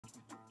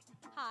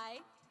Hi,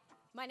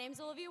 my name's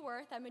Olivia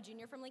Worth. I'm a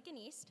junior from Lincoln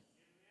East.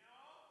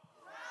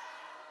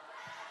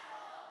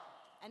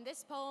 And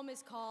this poem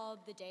is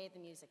called The Day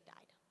the Music Died.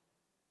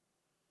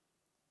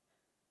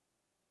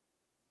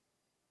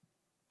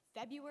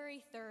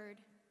 February 3rd,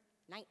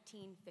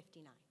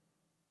 1959,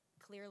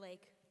 Clear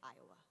Lake,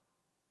 Iowa.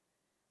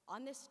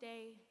 On this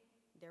day,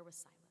 there was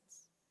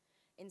silence.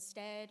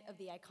 Instead of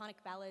the iconic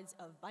ballads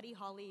of Buddy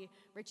Holly,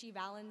 Ritchie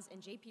Valens, and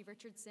J.P.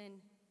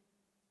 Richardson,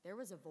 there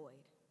was a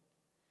void.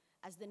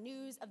 As the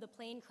news of the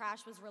plane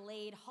crash was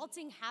relayed,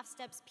 halting half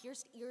steps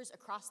pierced ears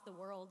across the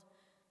world.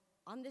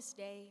 On this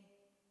day,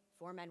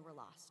 4 men were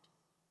lost,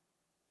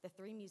 the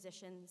 3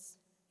 musicians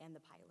and the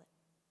pilot.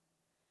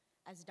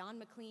 As Don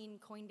McLean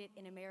coined it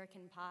in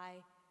American Pie,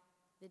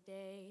 the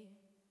day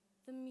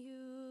the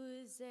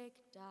music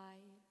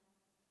died.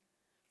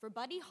 For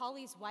Buddy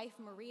Holly's wife,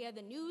 Maria,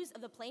 the news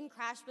of the plane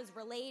crash was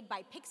relayed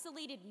by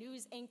pixelated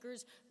news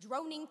anchors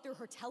droning through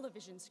her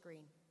television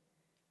screen.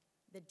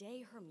 The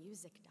day her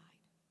music died.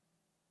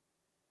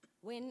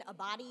 When a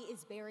body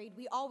is buried,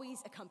 we always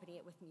accompany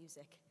it with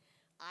music.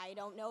 I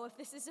don't know if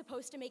this is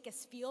supposed to make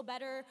us feel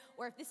better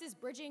or if this is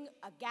bridging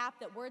a gap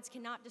that words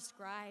cannot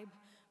describe,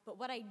 but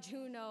what I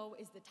do know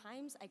is the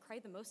times I cry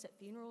the most at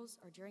funerals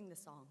are during the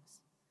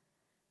songs.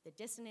 The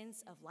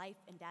dissonance of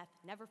life and death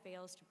never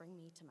fails to bring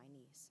me to my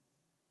knees.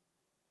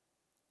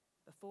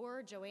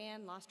 Before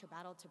Joanne lost her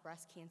battle to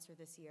breast cancer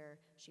this year,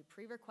 she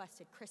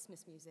pre-requested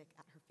Christmas music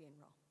at her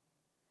funeral.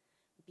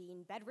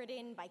 Being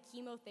bedridden by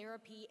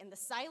chemotherapy and the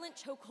silent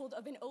chokehold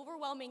of an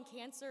overwhelming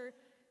cancer,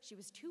 she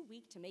was too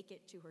weak to make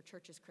it to her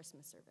church's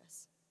Christmas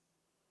service.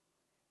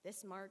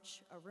 This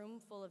March, a room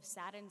full of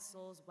saddened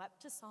souls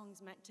wept to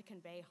songs meant to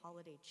convey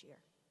holiday cheer.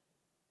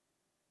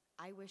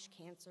 I wish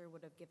cancer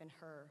would have given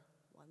her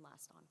one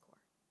last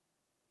encore.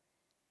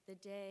 The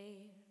day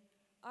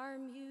our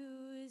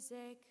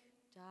music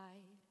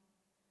died.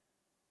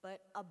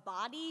 But a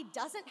body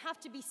doesn't have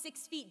to be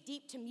 6 feet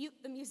deep to mute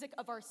the music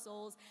of our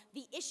souls.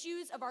 The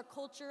issues of our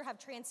culture have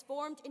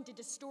transformed into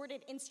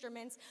distorted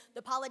instruments.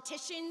 The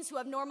politicians who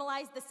have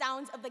normalized the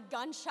sounds of the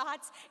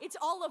gunshots, it's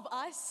all of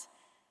us.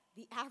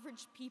 The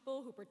average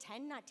people who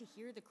pretend not to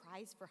hear the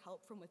cries for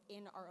help from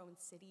within our own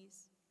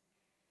cities.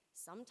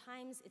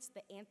 Sometimes it's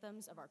the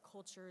anthems of our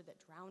culture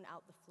that drown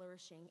out the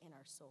flourishing in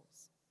our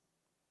souls.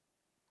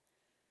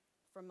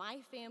 For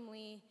my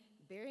family,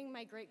 burying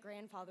my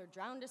great-grandfather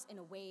drowned us in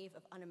a wave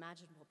of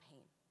unimaginable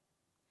pain.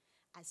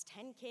 As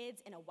 10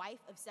 kids and a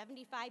wife of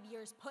 75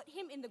 years put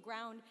him in the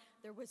ground,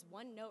 there was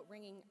one note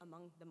ringing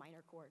among the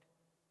minor chord: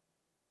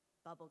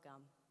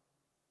 bubblegum.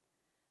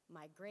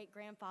 My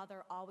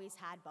great-grandfather always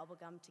had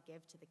bubblegum to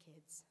give to the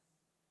kids.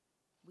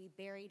 We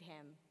buried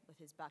him with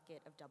his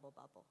bucket of double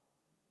bubble.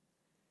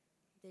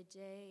 The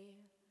day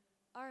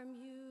our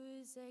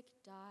music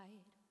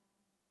died.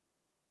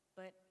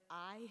 But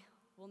I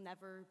will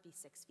never be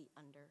 6 feet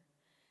under.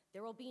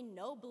 There will be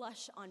no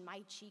blush on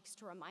my cheeks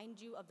to remind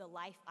you of the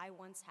life I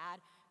once had.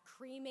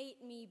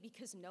 Cremate me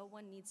because no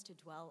one needs to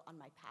dwell on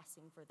my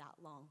passing for that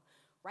long.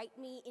 Write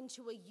me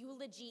into a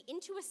eulogy,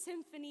 into a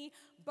symphony.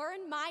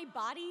 Burn my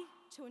body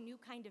to a new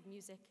kind of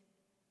music.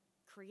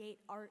 Create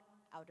art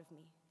out of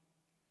me.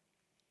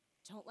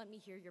 Don't let me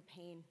hear your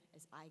pain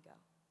as I go.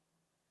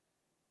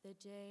 The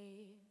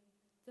day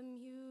the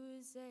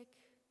music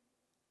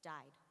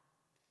died.